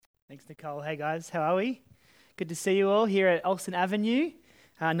Thanks, Nicole. Hey, guys. How are we? Good to see you all here at Olsen Avenue.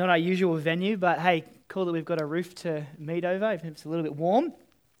 Not our usual venue, but hey, cool that we've got a roof to meet over, even if it's a little bit warm.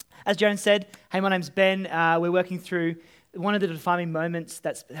 As Joan said, hey, my name's Ben. We're working through one of the defining moments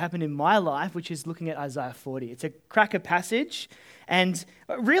that's happened in my life, which is looking at Isaiah 40. It's a cracker passage, and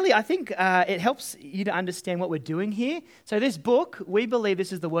really, I think it helps you to understand what we're doing here. So this book, we believe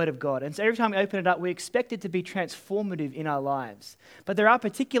this is the Word of God, and so every time we open it up, we expect it to be transformative in our lives. But there are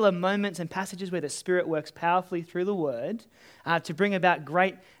particular moments and passages where the Spirit works powerfully through the Word to bring about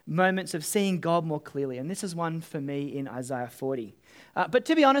great moments of seeing God more clearly, and this is one for me in Isaiah 40. But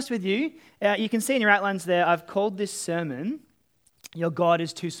to be honest with you, you can see in your outlines there, I've called this sermon, Your God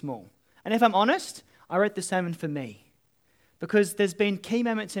is Too Small. And if I'm honest, I wrote the sermon for me. Because there's been key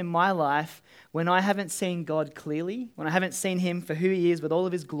moments in my life when I haven't seen God clearly, when I haven't seen Him for who He is with all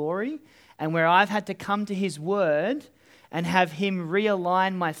of His glory, and where I've had to come to His Word and have Him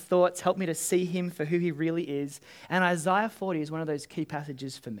realign my thoughts, help me to see Him for who He really is. And Isaiah 40 is one of those key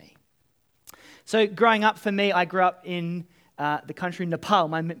passages for me. So growing up for me, I grew up in the country Nepal.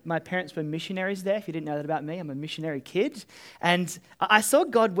 My parents were missionaries there. If you didn't know that about me, I'm a missionary kid. And I saw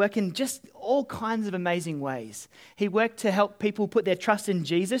God work in just all kinds of amazing ways. He worked to help people put their trust in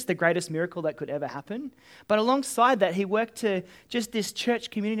Jesus, the greatest miracle that could ever happen. But alongside that, He worked to just this church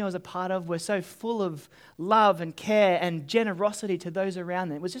community I was a part of were so full of love and care and generosity to those around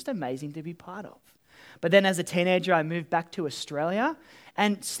them. It was just amazing to be part of. But then as a teenager, I moved back to Australia,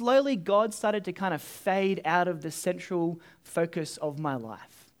 and slowly God started to kind of fade out of the central focus of my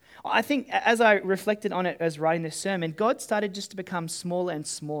life. I think as I reflected on it as writing this sermon, God started just to become smaller and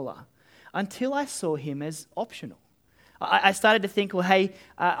smaller until I saw Him as optional. I started to think, well, hey,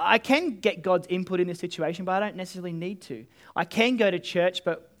 I can get God's input in this situation, but I don't necessarily need to. I can go to church,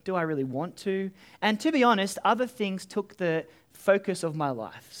 but do I really want to? And to be honest, other things took the focus of my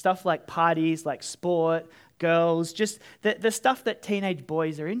life. Stuff like parties, like sport, girls, just the stuff that teenage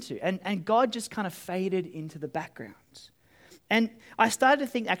boys are into. And God just kind of faded into the background. And I started to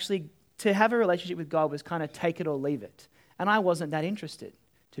think actually to have a relationship with God was kind of take it or leave it. And I wasn't that interested,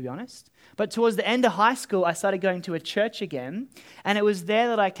 to be honest. But towards the end of high school, I started going to a church again. And it was there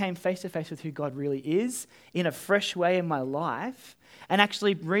that I came face to face with who God really is in a fresh way in my life. And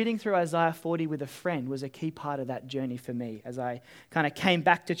actually reading through Isaiah 40 with a friend was a key part of that journey for me as I kind of came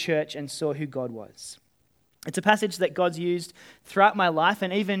back to church and saw who God was. It's a passage that God's used throughout my life,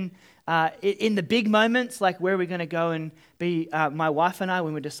 and even in the big moments, like where we're going to go and be, my wife and I,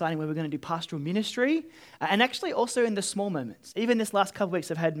 when we're deciding where we're going to do pastoral ministry, and actually also in the small moments. Even this last couple of weeks,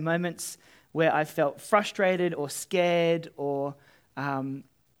 I've had moments where I felt frustrated or scared or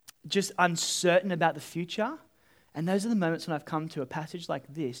just uncertain about the future. And those are the moments when I've come to a passage like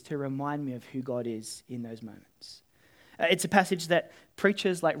this to remind me of who God is in those moments. It's a passage that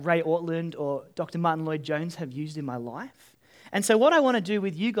preachers like Ray Ortlund or Dr. Martin Lloyd-Jones have used in my life. And so what I want to do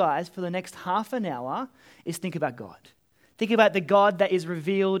with you guys for the next half an hour is think about God. Think about the God that is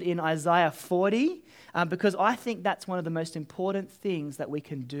revealed in Isaiah 40, because I think that's one of the most important things that we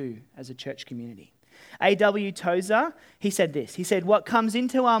can do as a church community. A.W. Tozer, he said this. He said, what comes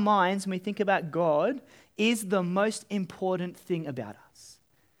into our minds when we think about God is the most important thing about us.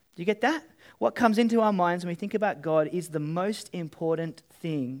 Do you get that? What comes into our minds when we think about God is the most important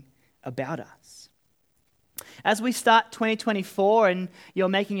thing about us. As we start 2024 and you're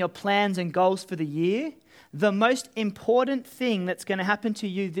making your plans and goals for the year, the most important thing that's going to happen to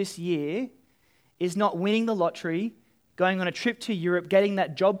you this year is not winning the lottery, going on a trip to Europe, getting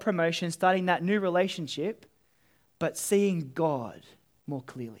that job promotion, starting that new relationship, but seeing God more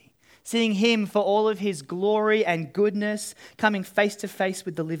clearly. Seeing Him for all of His glory and goodness, coming face to face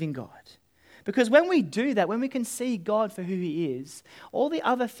with the living God. Because when we do that, when we can see God for who He is, all the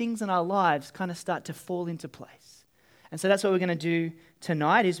other things in our lives kind of start to fall into place. And so that's what we're going to do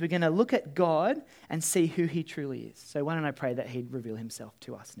tonight, is we're going to look at God and see who He truly is. So why don't I pray that He'd reveal Himself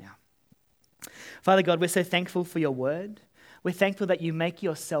to us now. Father God, we're so thankful for Your word. We're thankful that You make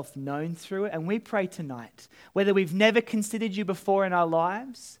Yourself known through it. And we pray tonight, whether we've never considered You before in our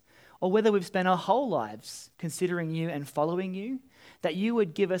lives, or whether we've spent our whole lives considering You and following You, that You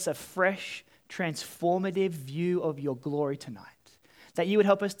would give us a fresh, transformative view of Your glory tonight. That You would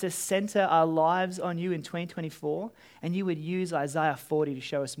help us to center our lives on You in 2024, and You would use Isaiah 40 to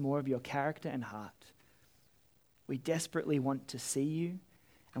show us more of Your character and heart. We desperately want to see You,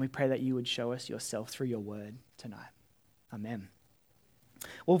 and we pray that You would show us Yourself through Your word tonight. Amen.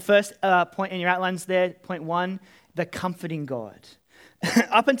 Well, first point in your outlines there, point 1, the comforting God.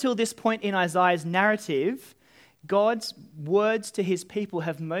 Up until this point in Isaiah's narrative, God's words to His people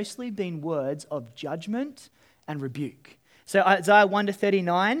have mostly been words of judgment and rebuke. So Isaiah 1 to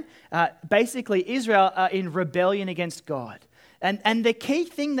 39, basically Israel are in rebellion against God. And the key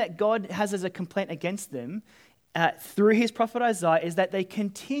thing that God has as a complaint against them through his prophet Isaiah is that they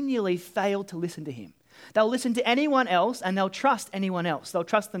continually fail to listen to him. They'll listen to anyone else and they'll trust anyone else. They'll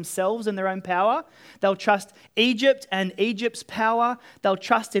trust themselves and their own power. They'll trust Egypt and Egypt's power. They'll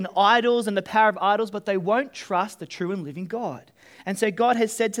trust in idols and the power of idols, but they won't trust the true and living God. And so God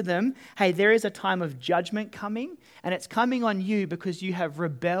has said to them, hey, there is a time of judgment coming, and it's coming on you because you have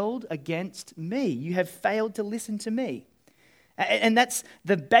rebelled against me. You have failed to listen to me. And that's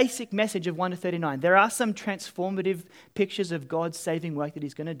the basic message of 1 to 39. There are some transformative pictures of God's saving work that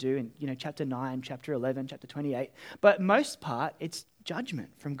he's going to do in chapter 9, chapter 11, chapter 28. But most part, it's judgment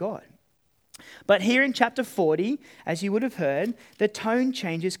from God. But here in chapter 40, as you would have heard, the tone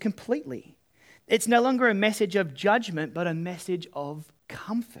changes completely. It's no longer a message of judgment, but a message of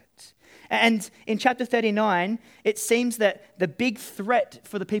comfort. And in chapter 39, it seems that the big threat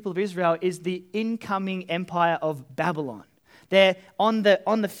for the people of Israel is the incoming empire of Babylon. They're on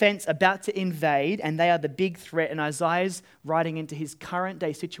the fence about to invade, and they are the big threat. And Isaiah's writing into his current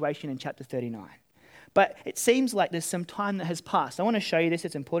day situation in chapter 39. But it seems like there's some time that has passed. I want to show you this.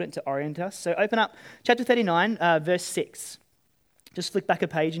 It's important to orient us. So open up chapter 39, verse 6. Just flick back a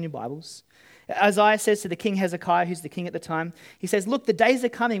page in your Bibles. Isaiah says to the king Hezekiah, who's the king at the time, he says, look, the days are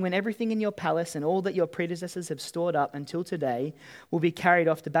coming when everything in your palace and all that your predecessors have stored up until today will be carried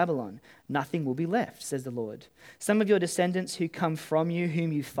off to Babylon. Nothing will be left, says the Lord. Some of your descendants who come from you,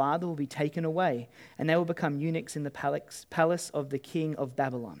 whom you father, will be taken away, and they will become eunuchs in the palace of the king of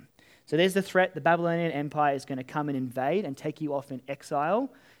Babylon. So there's the threat. The Babylonian Empire is going to come and invade and take you off in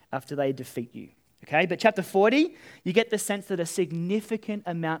exile after they defeat you. Okay, but chapter 40, you get the sense that a significant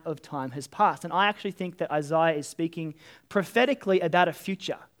amount of time has passed. And I actually think that Isaiah is speaking prophetically about a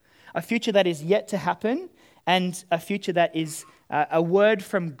future that is yet to happen, and a future that is a word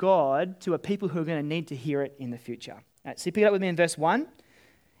from God to a people who are going to need to hear it in the future. Right, so you pick it up with me in verse 1.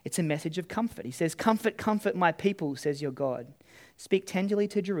 It's a message of comfort. He says, comfort, comfort my people, says your God. Speak tenderly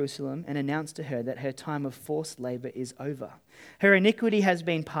to Jerusalem and announce to her that her time of forced labor is over. Her iniquity has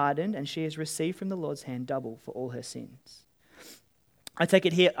been pardoned, and she has received from the Lord's hand double for all her sins. I take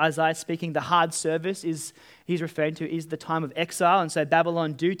it here, Isaiah speaking, the hard service he's referring to is the time of exile. And so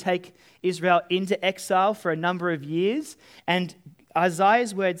Babylon do take Israel into exile for a number of years. And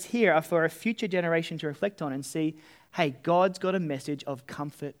Isaiah's words here are for a future generation to reflect on and see, hey, God's got a message of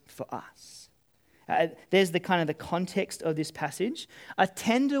comfort for us. There's the kind of the context of this passage. A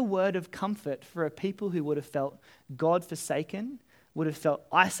tender word of comfort for a people who would have felt God forsaken, would have felt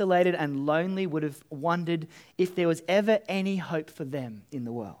isolated and lonely, would have wondered if there was ever any hope for them in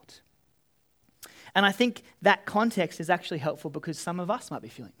the world. And I think that context is actually helpful because some of us might be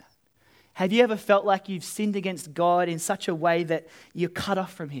feeling that. Have you ever felt like you've sinned against God in such a way that you're cut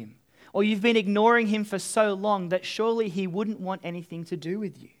off from him? Or you've been ignoring him for so long that surely he wouldn't want anything to do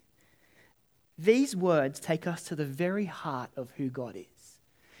with you? These words take us to the very heart of who God is.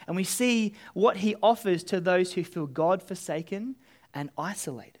 And we see what he offers to those who feel God forsaken and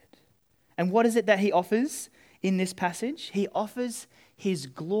isolated. And what is it that he offers in this passage? He offers his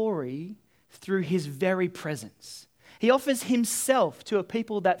glory through his very presence. He offers himself to a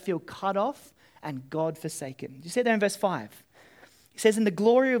people that feel cut off and God forsaken. You see it there in verse 5. He says, and the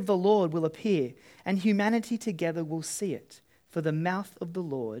glory of the Lord will appear, and humanity together will see it, for the mouth of the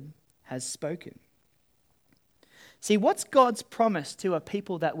Lord has spoken. See, what's God's promise to a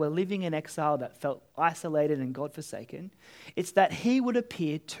people that were living in exile, that felt isolated and God-forsaken? It's that he would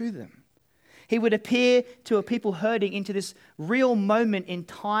appear to them. He would appear to a people hurting into this real moment in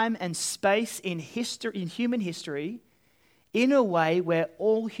time and space in history, in human history, in a way where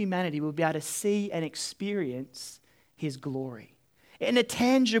all humanity will be able to see and experience his glory in a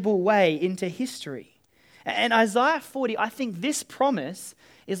tangible way into history. And Isaiah 40, I think this promise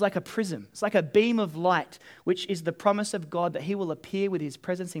is like a prism. It's like a beam of light, which is the promise of God that he will appear with his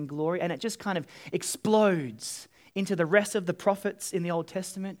presence in glory, and it just kind of explodes into the rest of the prophets in the Old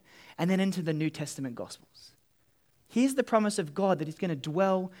Testament and then into the New Testament Gospels. Here's the promise of God that he's going to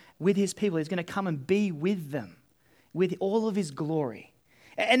dwell with his people. He's going to come and be with them with all of his glory.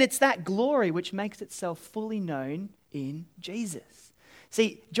 And it's that glory which makes itself fully known in Jesus.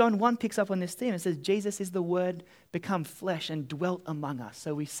 See, John 1 picks up on this theme. It says, Jesus is the Word become flesh and dwelt among us.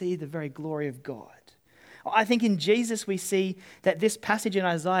 So we see the very glory of God. I think in Jesus we see that this passage in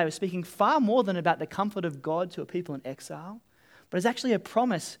Isaiah is speaking far more than about the comfort of God to a people in exile, but it's actually a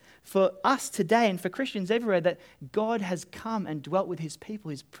promise for us today and for Christians everywhere that God has come and dwelt with his people.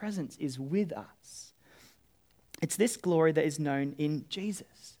 His presence is with us. It's this glory that is known in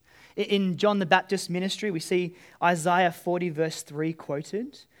Jesus. In John the Baptist's ministry, we see Isaiah 40 verse 3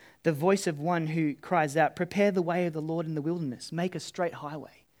 quoted, the voice of one who cries out, "Prepare the way of the Lord in the wilderness, make a straight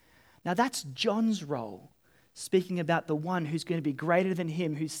highway." Now that's John's role, speaking about the one who's going to be greater than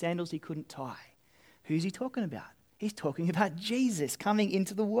him, whose sandals he couldn't tie. Who's he talking about? He's talking about Jesus coming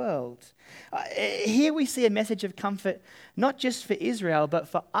into the world. Here we see a message of comfort, not just for Israel, but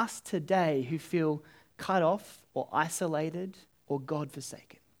for us today who feel cut off or isolated or God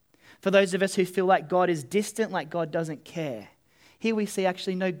forsaken. For those of us who feel like God is distant, like God doesn't care. Here we see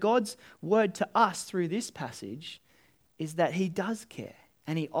actually, no, God's word to us through this passage is that he does care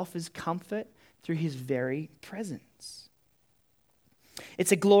and he offers comfort through his very presence.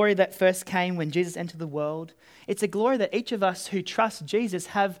 It's a glory that first came when Jesus entered the world. It's a glory that each of us who trust Jesus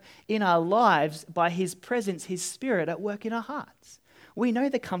have in our lives by his presence, his Spirit at work in our hearts. We know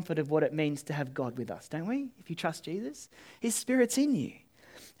the comfort of what it means to have God with us, don't we? If you trust Jesus, his Spirit's in you.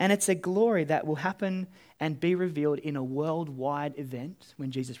 And it's a glory that will happen and be revealed in a worldwide event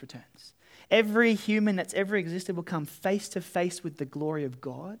when Jesus returns. Every human that's ever existed will come face to face with the glory of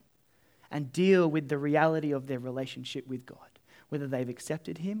God and deal with the reality of their relationship with God, whether they've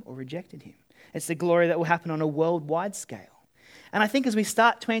accepted him or rejected him. It's the glory that will happen on a worldwide scale. And I think as we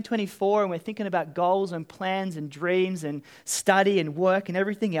start 2024 and we're thinking about goals and plans and dreams and study and work and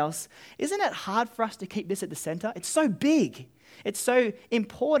everything else, isn't it hard for us to keep this at the center? It's so big. It's so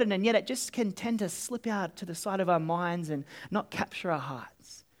important, and yet it just can tend to slip out to the side of our minds and not capture our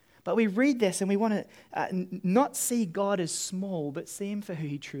hearts. But we read this and we want to not see God as small, but see him for who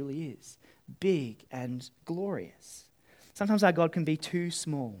he truly is, big and glorious. Sometimes our God can be too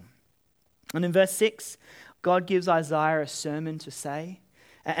small. And in verse 6, God gives Isaiah a sermon to say.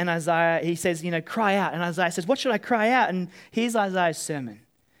 And Isaiah, he says, cry out. And Isaiah says, what should I cry out? And here's Isaiah's sermon.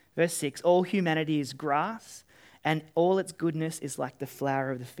 Verse 6, all humanity is grass, and all its goodness is like the flower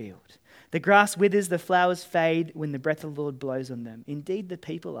of the field. The grass withers, the flowers fade when the breath of the Lord blows on them. Indeed, the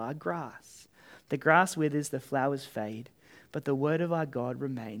people are grass. The grass withers, the flowers fade, but the word of our God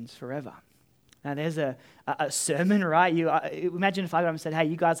remains forever. Now, there's a sermon, right? Imagine if I got up and said, hey,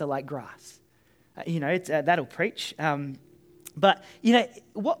 you guys are like grass. That'll preach. But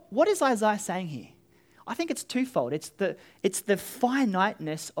what is Isaiah saying here? I think it's twofold. It's the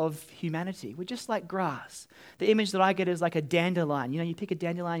finiteness of humanity. We're just like grass. The image that I get is like a dandelion. You pick a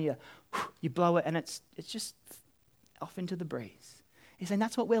dandelion, you blow it, and it's just off into the breeze. He's saying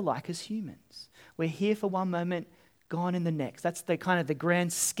that's what we're like as humans. We're here for one moment, gone in the next. That's the kind of the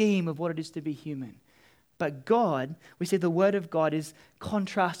grand scheme of what it is to be human. But God, we see the word of God is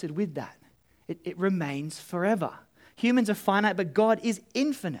contrasted with that. It remains forever. Humans are finite, but God is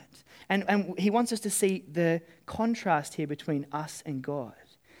infinite. And he wants us to see the contrast here between us and God.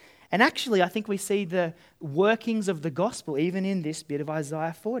 And actually, I think we see the workings of the gospel even in this bit of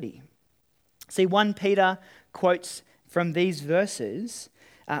Isaiah 40. See, 1 Peter quotes from these verses,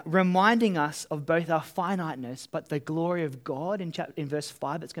 reminding us of both our finiteness, but the glory of God in verse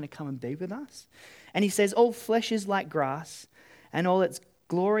 5 that's going to come and be with us. And he says, all flesh is like grass, and all its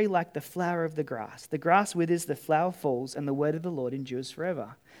glory like the flower of the grass. The grass withers, the flower falls, and the word of the Lord endures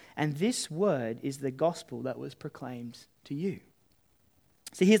forever. And this word is the gospel that was proclaimed to you.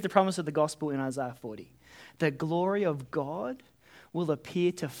 See, here's the promise of the gospel in Isaiah 40. The glory of God will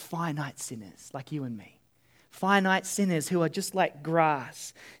appear to finite sinners like you and me. Finite sinners who are just like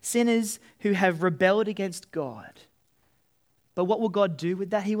grass. Sinners who have rebelled against God. But what will God do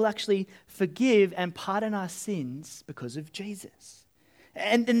with that? He will actually forgive and pardon our sins because of Jesus.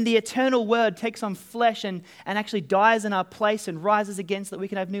 And then the eternal word takes on flesh and actually dies in our place and rises again so that we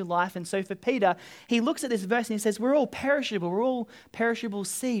can have new life. And so for Peter, he looks at this verse and he says, we're all perishable. We're all perishable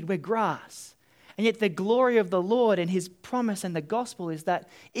seed. We're grass. And yet the glory of the Lord and his promise and the gospel is that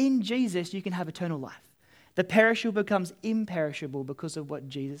in Jesus you can have eternal life. The perishable becomes imperishable because of what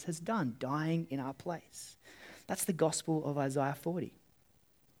Jesus has done, dying in our place. That's the gospel of Isaiah 40.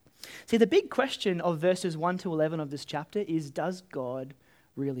 See, the big question of verses 1 to 11 of this chapter is, does God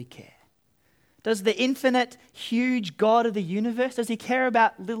really care? Does the infinite, huge God of the universe, does he care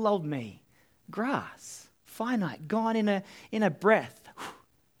about little old me? Grass, finite, gone in a breath,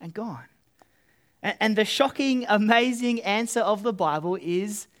 and gone. And the shocking, amazing answer of the Bible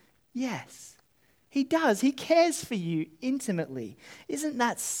is yes. He does. He cares for you intimately. Isn't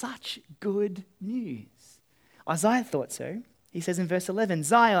that such good news? Isaiah thought so. He says in verse 11,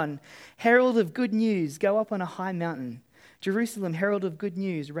 Zion, herald of good news, go up on a high mountain. Jerusalem, herald of good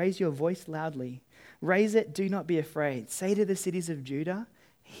news, raise your voice loudly. Raise it, do not be afraid. Say to the cities of Judah,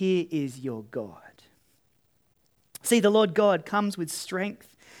 here is your God. See, the Lord God comes with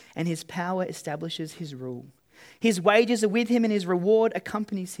strength, and his power establishes his rule. His wages are with him and his reward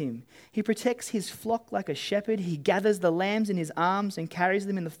accompanies him. He protects his flock like a shepherd. He gathers the lambs in his arms and carries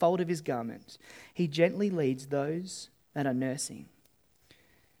them in the fold of his garment. He gently leads those that are nursing.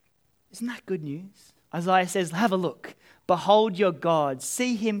 Isn't that good news? Isaiah says, have a look. Behold your God.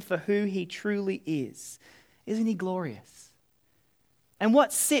 See him for who he truly is. Isn't he glorious? And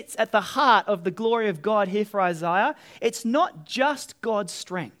what sits at the heart of the glory of God here for Isaiah, it's not just God's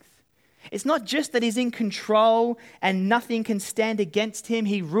strength. It's not just that he's in control and nothing can stand against him.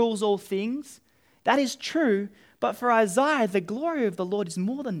 He rules all things. That is true. But for Isaiah, the glory of the Lord is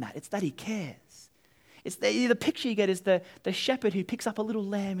more than that. It's that he cares. It's the picture you get is the shepherd who picks up a little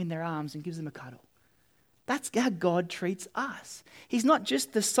lamb in their arms and gives them a cuddle. That's how God treats us. He's not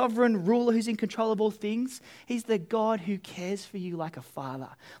just the sovereign ruler who's in control of all things. He's the God who cares for you like a father.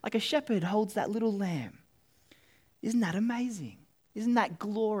 Like a shepherd holds that little lamb. Isn't that amazing? Isn't that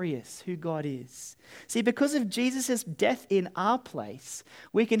glorious who God is? See, because of Jesus' death in our place,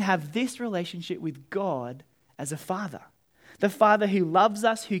 we can have this relationship with God as a father. The Father who loves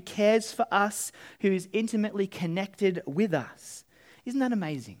us, who cares for us, who is intimately connected with us. Isn't that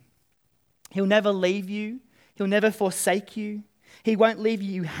amazing? He'll never leave you. He'll never forsake you. He won't leave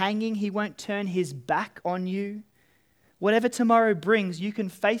you hanging. He won't turn his back on you. Whatever tomorrow brings, you can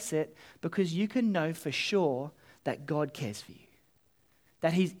face it because you can know for sure that God cares for you.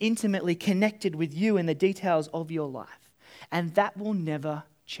 That he's intimately connected with you in the details of your life. And that will never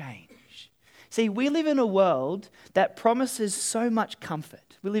change. See, we live in a world that promises so much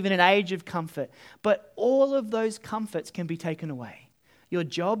comfort. We live in an age of comfort. But all of those comforts can be taken away. Your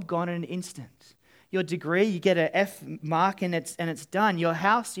job, gone in an instant. Your degree, you get an F mark and it's done. Your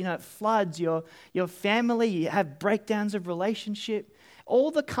house, it floods. Your family, you have breakdowns of relationship. All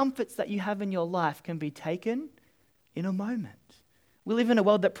the comforts that you have in your life can be taken in a moment. We live in a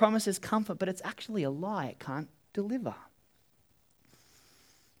world that promises comfort, but it's actually a lie. It can't deliver.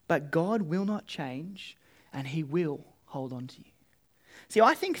 But God will not change, and he will hold on to you. See,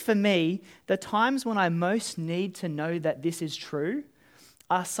 I think for me, the times when I most need to know that this is true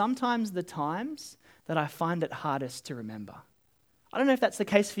are sometimes the times that I find it hardest to remember. I don't know if that's the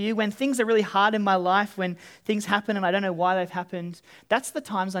case for you. When things are really hard in my life, when things happen and I don't know why they've happened, that's the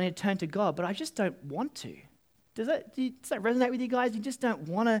times I need to turn to God, but I just don't want to. Does that resonate with you guys? You just don't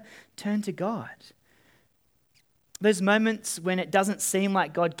want to turn to God. Those moments when it doesn't seem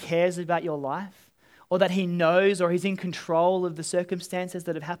like God cares about your life, or that he knows or he's in control of the circumstances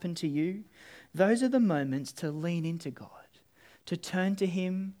that have happened to you, those are the moments to lean into God, to turn to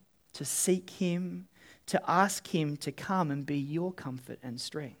him, to seek him, to ask him to come and be your comfort and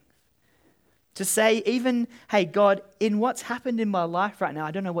strength. To say even, hey, God, in what's happened in my life right now,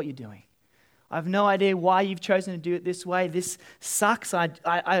 I don't know what you're doing. I have no idea why you've chosen to do it this way. This sucks. I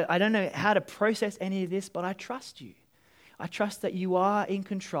don't know how to process any of this, but I trust you. I trust that you are in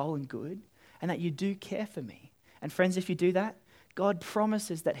control and good and that you do care for me. And friends, if you do that, God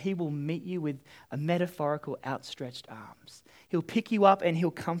promises that he will meet you with a metaphorical outstretched arms. He'll pick you up and he'll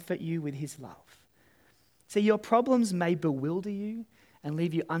comfort you with his love. See, your problems may bewilder you and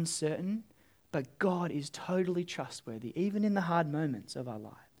leave you uncertain, but God is totally trustworthy, even in the hard moments of our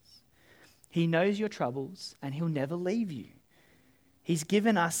lives. He knows your troubles and he'll never leave you. He's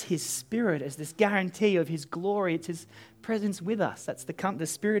given us his Spirit as this guarantee of his glory. It's his presence with us. That's the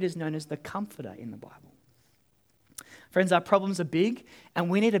Spirit is known as the Comforter in the Bible. Friends, our problems are big and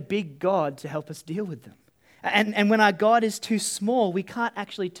we need a big God to help us deal with them. And when our God is too small, we can't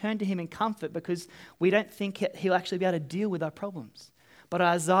actually turn to him in comfort because we don't think he'll actually be able to deal with our problems. But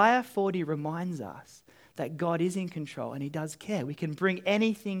Isaiah 40 reminds us that God is in control and he does care. We can bring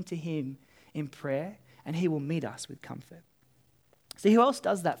anything to him in prayer and he will meet us with comfort. See, who else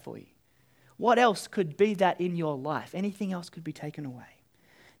does that for you? What else could be that in your life? Anything else could be taken away.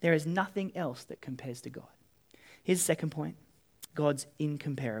 There is nothing else that compares to God. Here's the second point. God's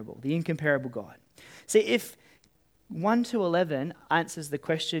incomparable, the incomparable God. See, if 1 to 11 answers the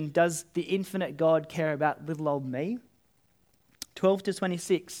question, does the infinite God care about little old me? 12 to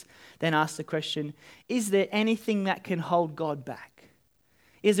 26 then asks the question, is there anything that can hold God back?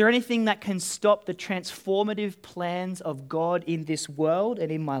 Is there anything that can stop the transformative plans of God in this world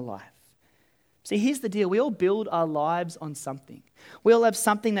and in my life? See, here's the deal. We all build our lives on something. We all have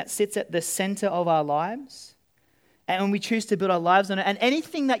something that sits at the center of our lives. And when we choose to build our lives on it, and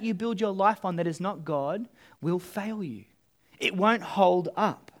anything that you build your life on that is not God will fail you. It won't hold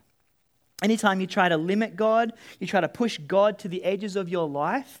up. Anytime you try to limit God, you try to push God to the edges of your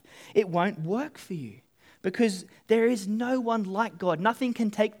life, it won't work for you. Because there is no one like God. Nothing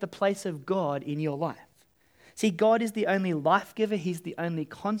can take the place of God in your life. See, God is the only life giver. He's the only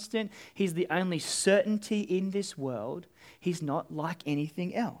constant. He's the only certainty in this world. He's not like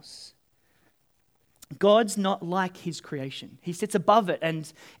anything else. God's not like his creation. He sits above it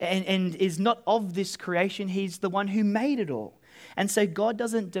and is not of this creation. He's the one who made it all. And so God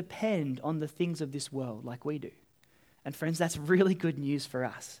doesn't depend on the things of this world like we do. And friends, that's really good news for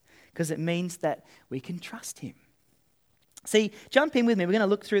us because it means that we can trust him. See, jump in with me. We're going to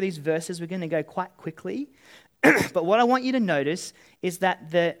look through these verses. We're going to go quite quickly. But what I want you to notice is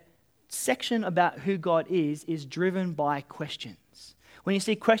that the section about who God is driven by questions. When you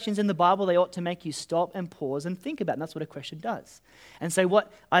see questions in the Bible, they ought to make you stop and pause and think about it. And that's what a question does. And so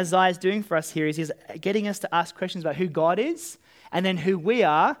what Isaiah is doing for us here is he's getting us to ask questions about who God is and then who we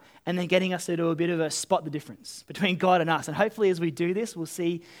are, and then getting us to do a bit of a spot the difference between God and us. And hopefully as we do this, we'll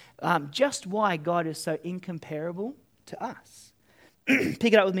see just why God is so incomparable to us.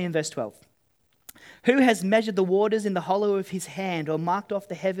 Pick it up with me in verse 12. Who has measured the waters in the hollow of his hand, or marked off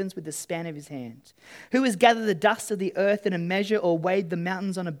the heavens with the span of his hand? Who has gathered the dust of the earth in a measure, or weighed the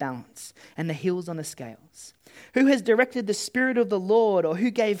mountains on a balance, and the hills on the scales? Who has directed the Spirit of the Lord, or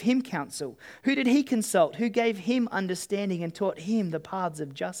who gave him counsel? Who did he consult? Who gave him understanding and taught him the paths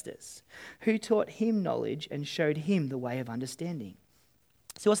of justice? Who taught him knowledge and showed him the way of understanding?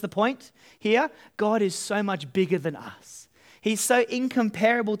 So what's the point here? God is so much bigger than us. He's so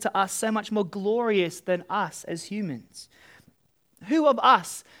incomparable to us, so much more glorious than us as humans. Who of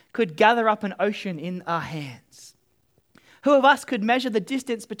us could gather up an ocean in our hands? Who of us could measure the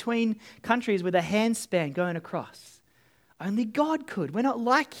distance between countries with a handspan going across? Only God could. We're not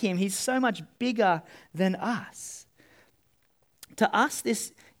like him. He's so much bigger than us. To us,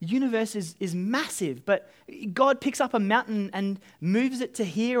 this universe is massive, but God picks up a mountain and moves it to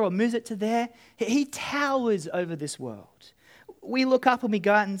here or moves it to there. He towers over this world. We look up and we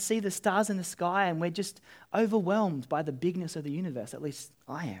go out and see the stars in the sky and we're just overwhelmed by the bigness of the universe. At least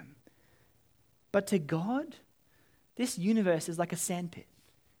I am. But to God, this universe is like a sandpit.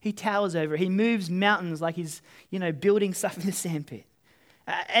 He towers over it. He moves mountains like he's, building stuff in the sandpit.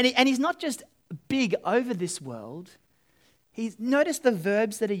 And he's not just big over this world. Notice the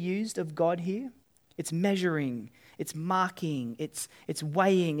verbs that are used of God here. It's measuring, it's marking, it's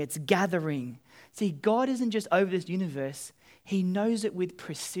weighing, it's gathering. See, God isn't just over this universe. He knows it with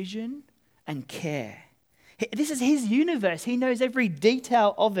precision and care. This is his universe. He knows every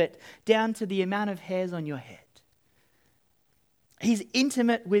detail of it down to the amount of hairs on your head. He's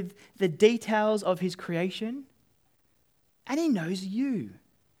intimate with the details of his creation, and he knows you.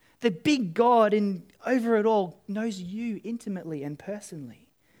 The big God over it all knows you intimately and personally.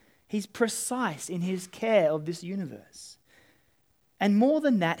 He's precise in his care of this universe. And more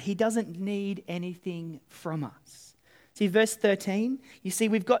than that, he doesn't need anything from us. See, verse 13, you see,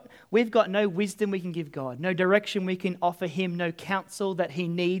 we've got no wisdom we can give God, no direction we can offer him, no counsel that he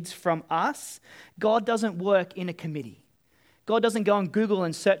needs from us. God doesn't work in a committee. God doesn't go on Google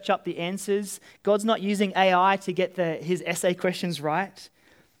and search up the answers. God's not using AI to get his essay questions right.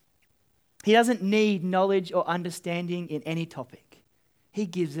 He doesn't need knowledge or understanding in any topic. He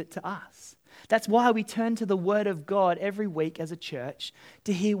gives it to us. That's why we turn to the Word of God every week as a church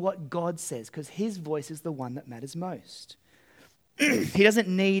to hear what God says, because his voice is the one that matters most. He doesn't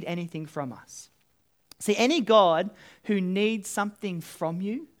need anything from us. See, any God who needs something from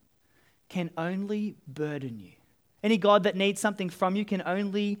you can only burden you. Any God that needs something from you can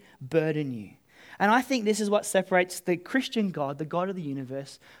only burden you. And I think this is what separates the Christian God, the God of the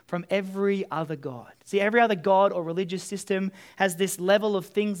universe, from every other God. See, every other God or religious system has this level of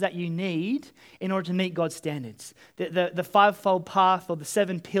things that you need in order to meet God's standards. The fivefold path or the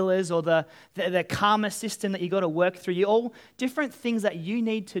 7 pillars or the karma system that you got to work through. All different things that you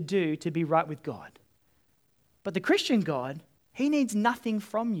need to do to be right with God. But the Christian God, he needs nothing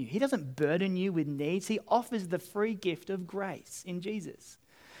from you. He doesn't burden you with needs. He offers the free gift of grace in Jesus.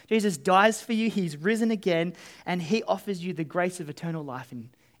 Jesus dies for you, he's risen again, and he offers you the grace of eternal life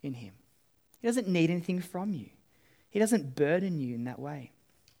in him. He doesn't need anything from you. He doesn't burden you in that way.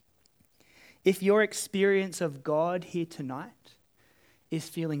 If your experience of God here tonight is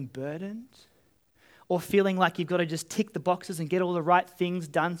feeling burdened, or feeling like you've got to just tick the boxes and get all the right things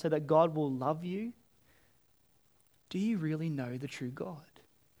done so that God will love you, do you really know the true God?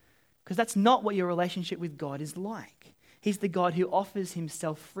 Because that's not what your relationship with God is like. He's the God who offers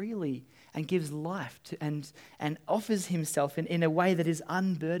himself freely and gives life and offers himself in a way that is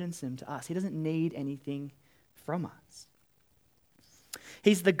unburdensome to us. He doesn't need anything from us.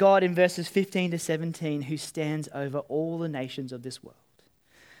 He's the God in verses 15 to 17 who stands over all the nations of this world.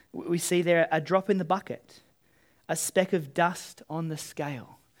 We see there a drop in the bucket, a speck of dust on the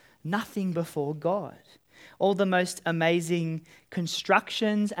scale, nothing before God. all the most amazing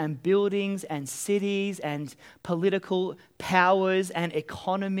constructions and buildings and cities and political powers and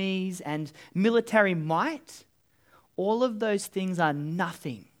economies and military might, all of those things are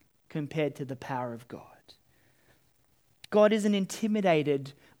nothing compared to the power of God. God isn't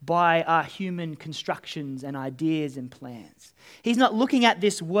intimidated by our human constructions and ideas and plans. He's not looking at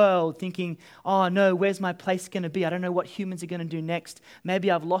this world thinking, oh no, where's my place going to be? I don't know what humans are going to do next. Maybe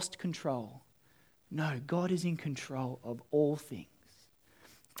I've lost control. No, God is in control of all things.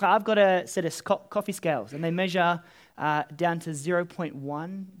 I've got a set of coffee scales and they measure down to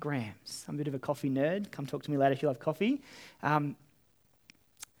 0.1 grams. I'm a bit of a coffee nerd. Come talk to me later if you love coffee. But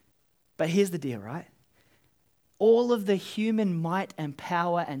here's the deal, right? All of the human might and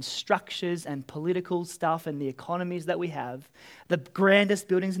power and structures and political stuff and the economies that we have, the grandest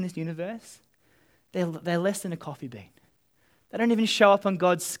buildings in this universe, they're less than a coffee bean. They don't even show up on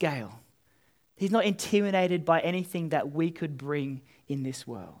God's scale. He's not intimidated by anything that we could bring in this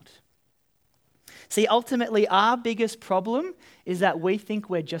world. See, ultimately, our biggest problem is that we think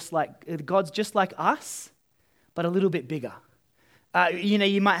God's just like us, but a little bit bigger.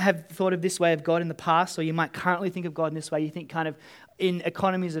 You might have thought of this way of God in the past, or you might currently think of God in this way. You think kind of in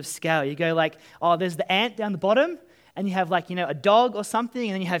economies of scale. You go like, oh, there's the ant down the bottom, and you have a dog or something,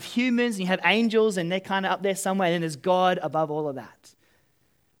 and then you have humans, and you have angels, and they're kind of up there somewhere, and then there's God above all of that.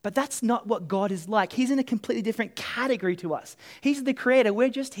 But that's not what God is like. He's in a completely different category to us. He's the creator. We're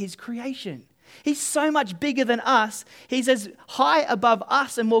just his creation. He's so much bigger than us. He's as high above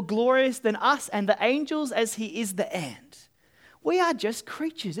us and more glorious than us and the angels as he is the ant. We are just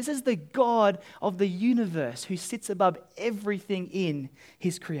creatures. This is the God of the universe who sits above everything in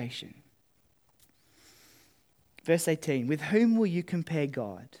his creation. Verse 18, with whom will you compare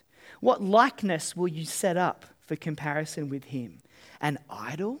God? What likeness will you set up for comparison with him? An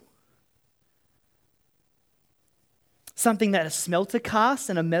idol? Something that a smelter casts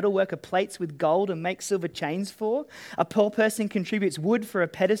and a metalworker plates with gold and makes silver chains for? A poor person contributes wood for a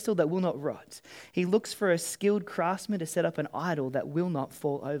pedestal that will not rot. He looks for a skilled craftsman to set up an idol that will not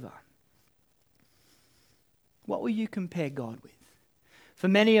fall over. What will you compare God with? For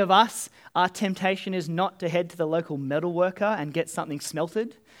many of us, our temptation is not to head to the local metalworker and get something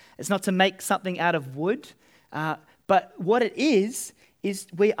smelted. It's not to make something out of wood. But what it is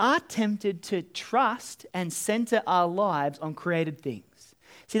we are tempted to trust and center our lives on created things.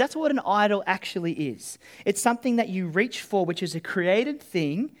 See, that's what an idol actually is. It's something that you reach for, which is a created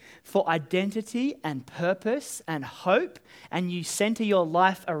thing for identity and purpose and hope, and you center your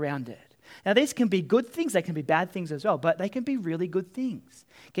life around it. Now, these can be good things, they can be bad things as well, but they can be really good things.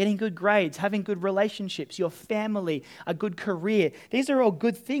 Getting good grades, having good relationships, your family, a good career. These are all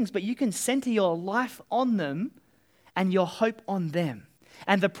good things, but you can center your life on them and your hope on them.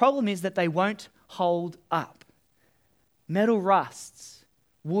 And the problem is that they won't hold up. Metal rusts,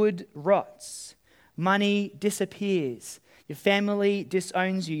 wood rots, money disappears, your family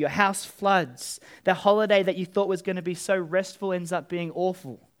disowns you, your house floods, the holiday that you thought was going to be so restful ends up being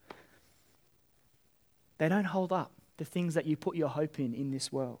awful. They don't hold up, the things that you put your hope in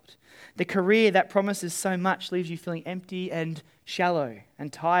this world. The career that promises so much leaves you feeling empty and shallow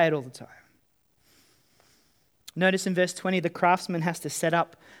and tired all the time. Notice in verse 20, the craftsman has to set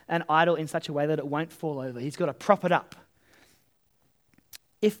up an idol in such a way that it won't fall over. He's got to prop it up.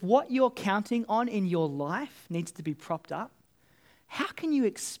 If what you're counting on in your life needs to be propped up, how can you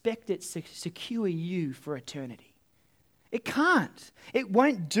expect it to secure you for eternity? It can't. It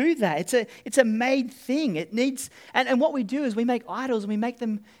won't do that. It's a made thing. It needs, and what we do is we make idols and we make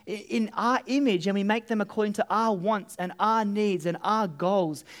them in our image and we make them according to our wants and our needs and our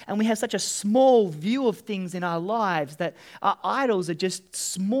goals. And we have such a small view of things in our lives that our idols are just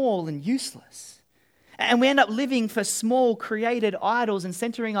small and useless. And we end up living for small created idols and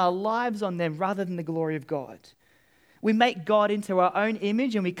centering our lives on them rather than the glory of God. We make God into our own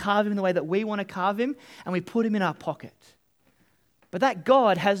image and we carve him in the way that we want to carve him and we put him in our pocket. But that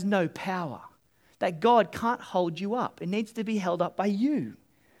God has no power. That God can't hold you up. It needs to be held up by you.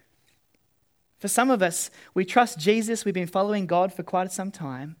 For some of us, we trust Jesus. We've been following God for quite some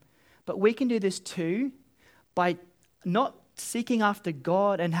time. But we can do this too by not seeking after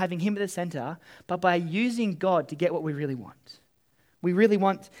God and having him at the center, but by using God to get what we really want. We really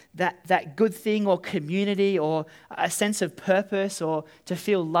want that good thing or community or a sense of purpose or to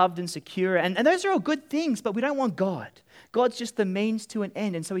feel loved and secure. And those are all good things, but we don't want God. God's just the means to an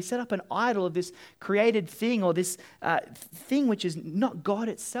end. And so we set up an idol of this created thing or this thing which is not God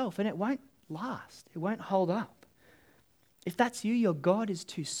itself, and it won't last. It won't hold up. If that's you, your God is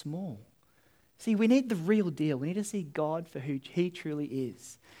too small. See, we need the real deal. We need to see God for who he truly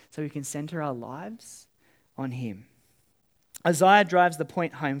is so we can center our lives on him. Isaiah drives the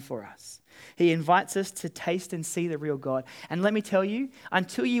point home for us. He invites us to taste and see the real God. And let me tell you,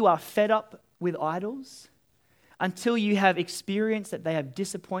 until you are fed up with idols, until you have experienced that they have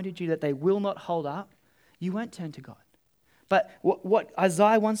disappointed you, that they will not hold up, you won't turn to God. But what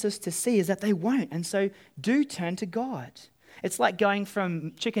Isaiah wants us to see is that they won't. And so do turn to God. It's like going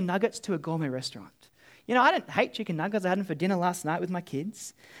from chicken nuggets to a gourmet restaurant. You know, I don't hate chicken nuggets. I had them for dinner last night with my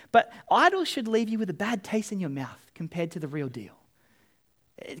kids. But idols should leave you with a bad taste in your mouth compared to the real deal.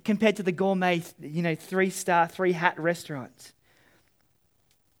 Compared to the gourmet, 3-star, 3-hat restaurant.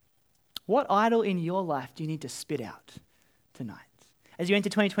 What idol in your life do you need to spit out tonight? As you enter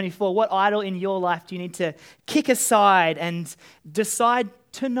 2024, what idol in your life do you need to kick aside and decide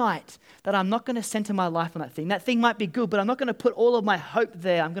tonight that I'm not going to center my life on that thing? That thing might be good, but I'm not going to put all of my hope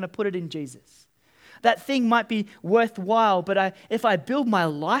there. I'm going to put it in Jesus. That thing might be worthwhile, but if I build my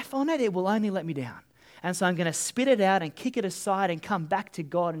life on it, it will only let me down. And so I'm going to spit it out and kick it aside and come back to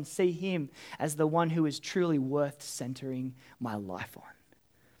God and see him as the one who is truly worth centering my life on.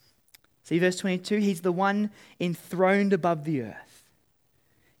 See verse 22, he's the one enthroned above the earth.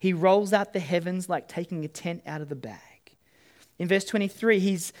 He rolls out the heavens like taking a tent out of the bag. In verse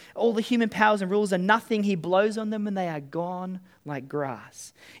 23, all the human powers and rules are nothing. He blows on them and they are gone like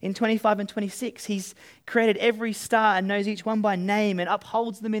grass. In 25 and 26, he's created every star and knows each one by name and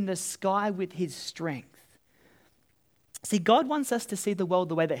upholds them in the sky with his strength. See, God wants us to see the world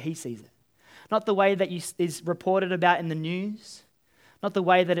the way that he sees it. Not the way that is reported about in the news. Not the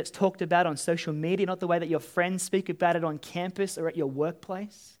way that it's talked about on social media. Not the way that your friends speak about it on campus or at your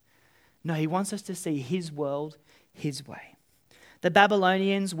workplace. No, he wants us to see his world his way. The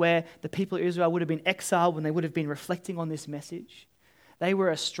Babylonians, where the people of Israel would have been exiled when they would have been reflecting on this message, they were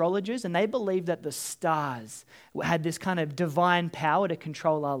astrologers and they believed that the stars had this kind of divine power to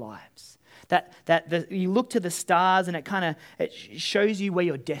control our lives. You look to the stars and it shows you where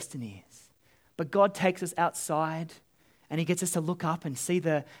your destiny is. But God takes us outside and he gets us to look up and see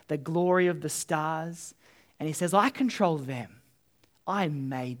the glory of the stars. And he says, I control them. I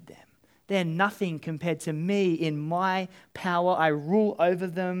made them. They're nothing compared to me in my power. I rule over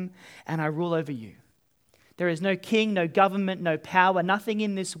them and I rule over you. There is no king, no government, no power, nothing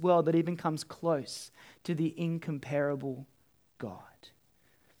in this world that even comes close to the incomparable God.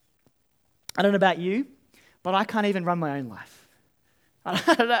 I don't know about you, but I can't even run my own life.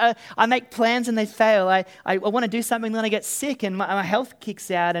 I make plans and they fail. I want to do something and then I get sick and my health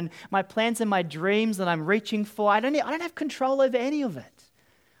kicks out and my plans and my dreams that I'm reaching for, I don't have control over any of it.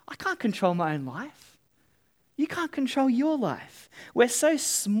 I can't control my own life. You can't control your life. We're so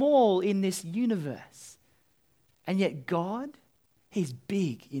small in this universe. And yet God, he's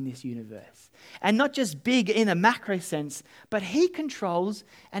big in this universe. And not just big in a macro sense, but he controls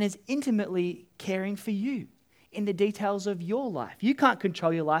and is intimately caring for you in the details of your life. You can't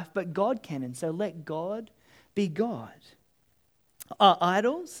control your life, but God can. And so let God be God. Our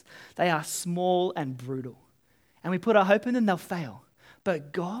idols, they are small and brutal. And we put our hope in them, they'll fail.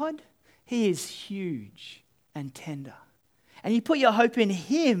 But God, he is huge and tender. And you put your hope in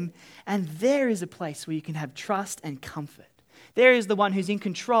him, and there is a place where you can have trust and comfort. There is the one who's in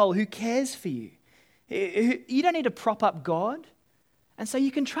control, who cares for you. You don't need to prop up God. And so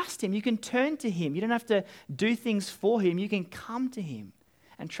you can trust him. You can turn to him. You don't have to do things for him. You can come to him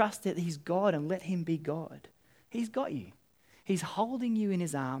and trust that he's God and let him be God. He's got you. He's holding you in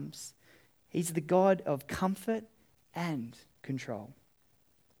his arms. He's the God of comfort and control.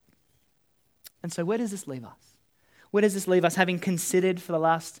 And so where does this leave us? Where does this leave us, having considered for the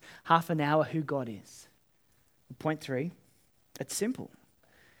last half an hour who God is? Point 3, it's simple.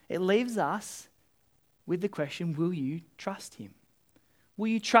 It leaves us with the question, will you trust him? Will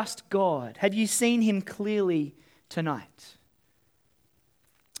you trust God? Have you seen him clearly tonight?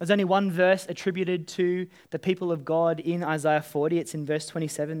 There's only one verse attributed to the people of God in Isaiah 40. It's in verse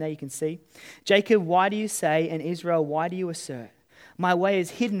 27 there, you can see. Jacob, why do you say, and Israel, why do you assert? My way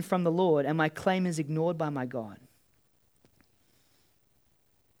is hidden from the Lord, and my claim is ignored by my God.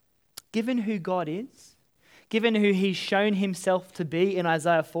 Given who God is, given who he's shown himself to be in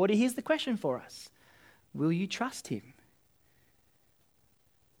Isaiah 40, here's the question for us. Will you trust him?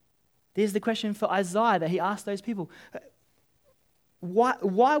 There's the question for Isaiah that he asked those people.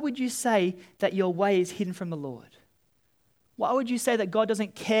 Why would you say that your way is hidden from the Lord? Why would you say that God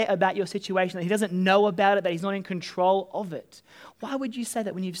doesn't care about your situation, that he doesn't know about it, that he's not in control of it? Why would you say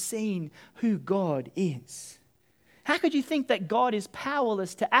that when you've seen who God is? How could you think that God is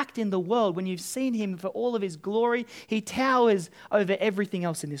powerless to act in the world when you've seen him for all of his glory? He towers over everything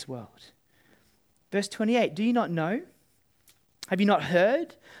else in this world. Verse 28, do you not know? Have you not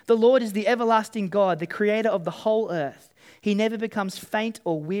heard? The Lord is the everlasting God, the creator of the whole earth. He never becomes faint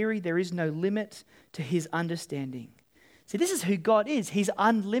or weary. There is no limit to his understanding. See, this is who God is. He's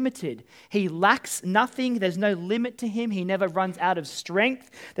unlimited. He lacks nothing. There's no limit to him. He never runs out of strength.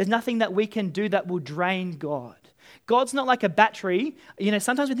 There's nothing that we can do that will drain God. God's not like a battery.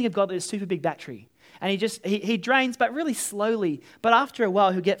 Sometimes we think of God as a super big battery. And he drains, but really slowly. But after a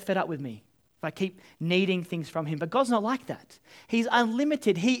while, he'll get fed up with me if I keep needing things from him. But God's not like that. He's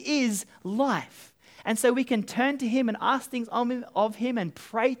unlimited. He is life. And so we can turn to him and ask things of him and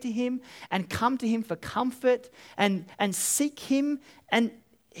pray to him and come to him for comfort and seek him. And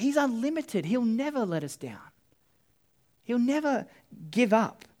he's unlimited. He'll never let us down. He'll never give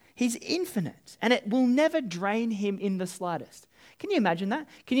up. He's infinite, and it will never drain him in the slightest. Can you imagine that?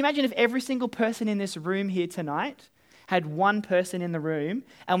 Can you imagine if every single person in this room here tonight had one person in the room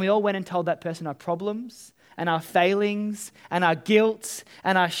and we all went and told that person our problems and our failings and our guilt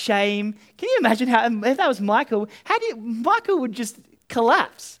and our shame? Can you imagine if that was Michael, Michael would just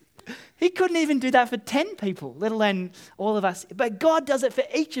collapse. He couldn't even do that for 10 people, let alone all of us. But God does it for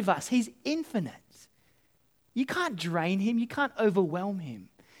each of us. He's infinite. You can't drain him. You can't overwhelm him.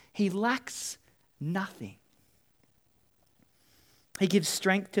 He lacks nothing. He gives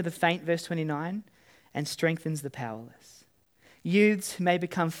strength to the faint, verse 29, and strengthens the powerless. Youths may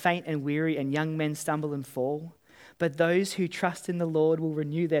become faint and weary, and young men stumble and fall, but those who trust in the Lord will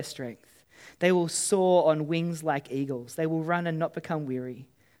renew their strength. They will soar on wings like eagles. They will run and not become weary.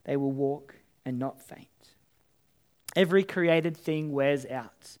 They will walk and not faint. Every created thing wears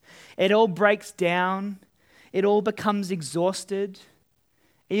out. It all breaks down. It all becomes exhausted.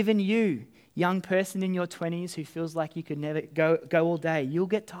 Even you, young person in your 20s who feels like you could never go all day, you'll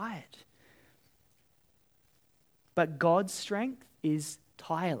get tired. But God's strength is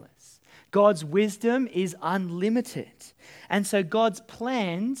tireless. God's wisdom is unlimited. And so God's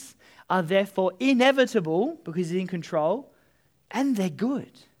plans are therefore inevitable because he's in control, and they're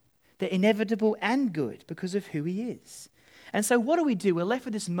good. They're inevitable and good because of who he is. And so what do we do? We're left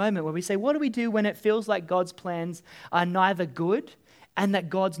with this moment where we say, what do we do when it feels like God's plans are neither good and that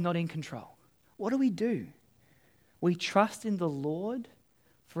God's not in control? What do? We trust in the Lord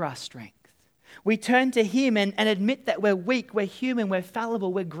for our strength. We turn to him and admit that we're weak, we're human, we're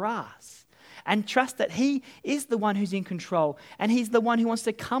fallible, we're grass. And trust that he is the one who's in control. And he's the one who wants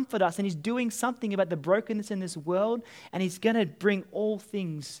to comfort us. And he's doing something about the brokenness in this world. And he's going to bring all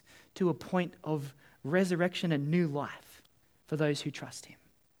things to a point of resurrection and new life for those who trust him.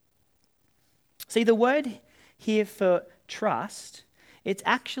 See, the word here for trust, it's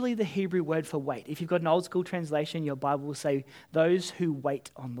actually the Hebrew word for wait. If you've got an old school translation, your Bible will say, those who wait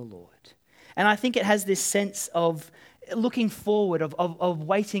on the Lord. And I think it has this sense of looking forward, of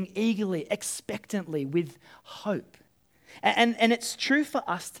waiting eagerly, expectantly, with hope. And it's true for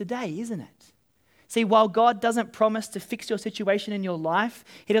us today, isn't it? See, while God doesn't promise to fix your situation in your life,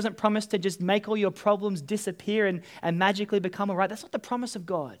 he doesn't promise to just make all your problems disappear and magically become all right. That's not the promise of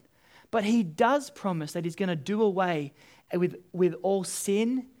God. But he does promise that he's going to do away with all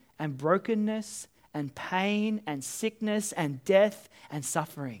sin and brokenness and pain and sickness and death and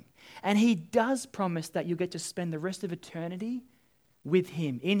suffering. And he does promise that you'll get to spend the rest of eternity with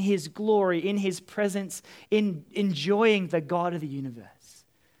him, in his glory, in his presence, in enjoying the God of the universe.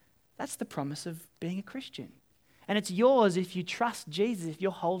 That's the promise of being a Christian. And it's yours if you trust Jesus, if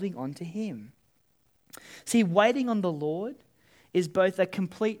you're holding on to him. See, waiting on the Lord is both a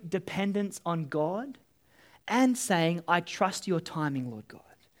complete dependence on God and saying, I trust your timing, Lord God.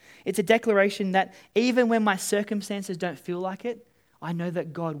 It's a declaration that even when my circumstances don't feel like it, I know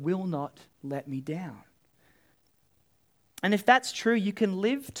that God will not let me down. And if that's true, you can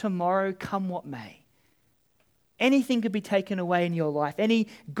live tomorrow come what may. Anything could be taken away in your life. Any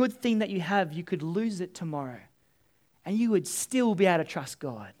good thing that you have, you could lose it tomorrow. And you would still be able to trust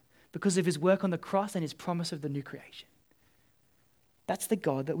God because of his work on the cross and his promise of the new creation. That's the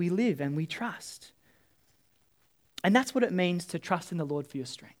God that we live and we trust. And that's what it means to trust in the Lord for your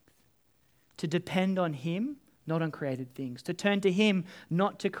strength. To depend on him, not on created things. To turn to him,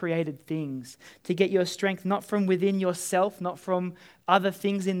 not to created things. To get your strength not from within yourself, not from other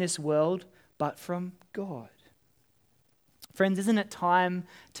things in this world, but from God. Friends, isn't it time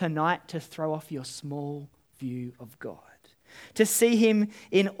tonight to throw off your small view of God? To see him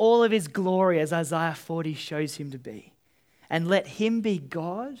in all of his glory as Isaiah 40 shows him to be. And let him be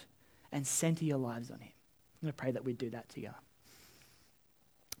God and center your lives on him. I'm going to pray that we do that together.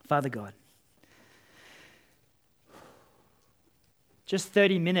 Father God, just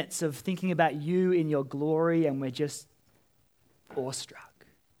 30 minutes of thinking about you in your glory and we're just awestruck.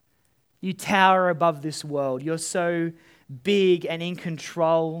 You tower above this world. You're so big and in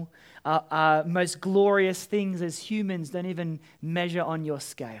control. Our most glorious things as humans don't even measure on your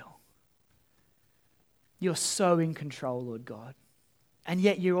scale. You're so in control, Lord God. And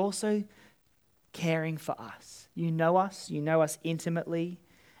yet you're also caring for us. You know us intimately,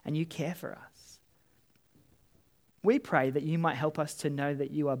 and you care for us. We pray that you might help us to know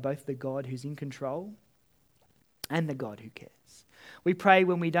that you are both the God who's in control and the God who cares. We pray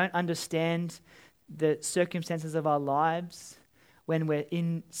when we don't understand the circumstances of our lives, when we're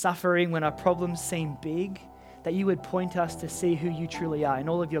in suffering, when our problems seem big, that you would point us to see who you truly are in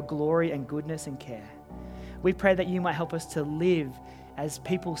all of your glory and goodness and care. We pray that you might help us to live as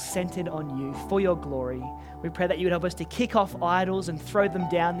people centered on you for your glory. We pray that you would help us to kick off idols and throw them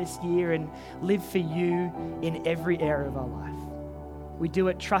down this year and live for you in every area of our life. We do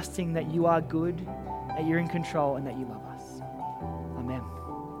it trusting that you are good, that you're in control, and that you love us. Amen.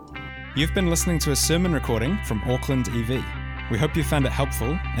 You've been listening to a sermon recording from Auckland EV. We hope you found it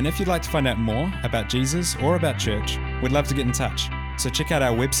helpful, and if you'd like to find out more about Jesus or about church, we'd love to get in touch. So check out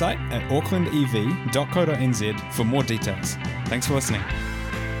our website at aucklandev.co.nz for more details. Thanks for listening.